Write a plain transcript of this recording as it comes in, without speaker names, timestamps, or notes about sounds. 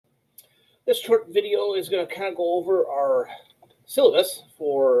This short video is going to kind of go over our syllabus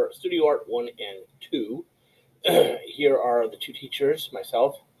for Studio Art 1 and 2. Here are the two teachers,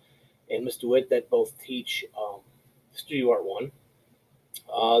 myself and Ms. DeWitt, that both teach Studio Art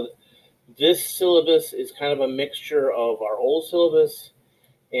 1. This syllabus is kind of a mixture of our old syllabus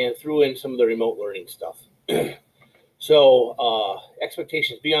and threw in some of the remote learning stuff. So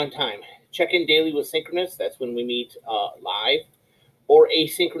expectations, be on time. Check in daily with synchronous. That's when we meet live. Or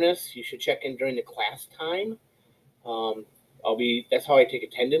asynchronous, you should check in during the class time. That's how I take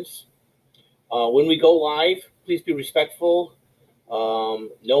attendance. When we go live, please be respectful.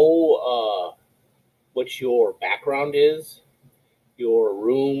 Know what your background is, your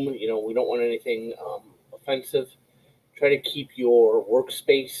room. We don't want anything offensive. Try to keep your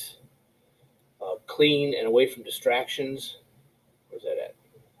workspace clean and away from distractions. Where's that at?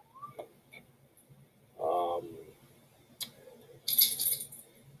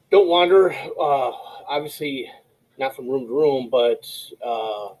 Don't wander, obviously not from room to room, but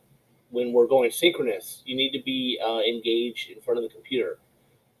when we're going synchronous, you need to be engaged in front of the computer,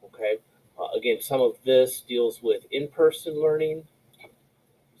 okay? Again, some of this deals with in-person learning.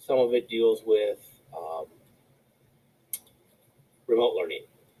 Some of it deals with remote learning,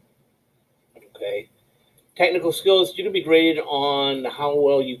 okay? Technical skills, you can be graded on how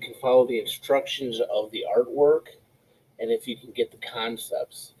well you can follow the instructions of the artwork and if you can get the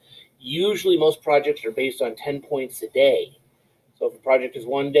concepts. Usually most projects are based on 10 points a day. So if a project is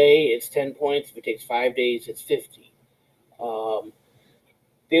 1 day, it's 10 points. If it takes 5 days, it's 50.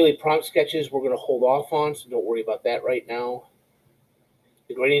 Daily prompt sketches we're going to hold off on, so don't worry about that right now.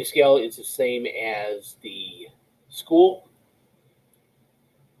 The grading scale is the same as the school.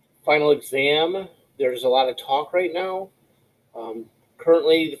 Final exam, there's a lot of talk right now.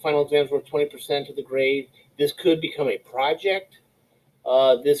 Currently, the final exam is worth 20% of the grade. This could become a project.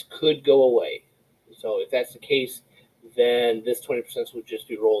 This could go away. So if that's the case, then this 20% would just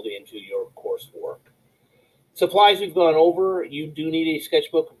be rolled into your coursework. Supplies we've gone over. You do need a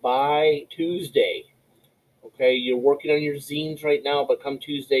sketchbook by Tuesday. Okay, you're working on your zines right now, but come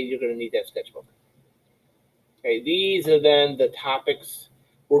Tuesday, you're going to need that sketchbook. Okay, these are then the topics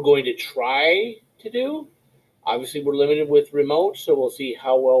we're going to try to do. Obviously, we're limited with remote, so we'll see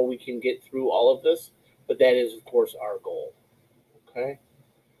how well we can get through all of this, but that is, of course, our goal. Okay,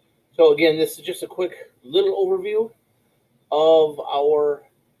 so again, this is just a quick little overview of our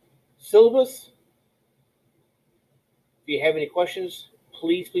syllabus. If you have any questions,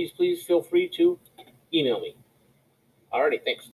 please feel free to email me. Alrighty, thanks.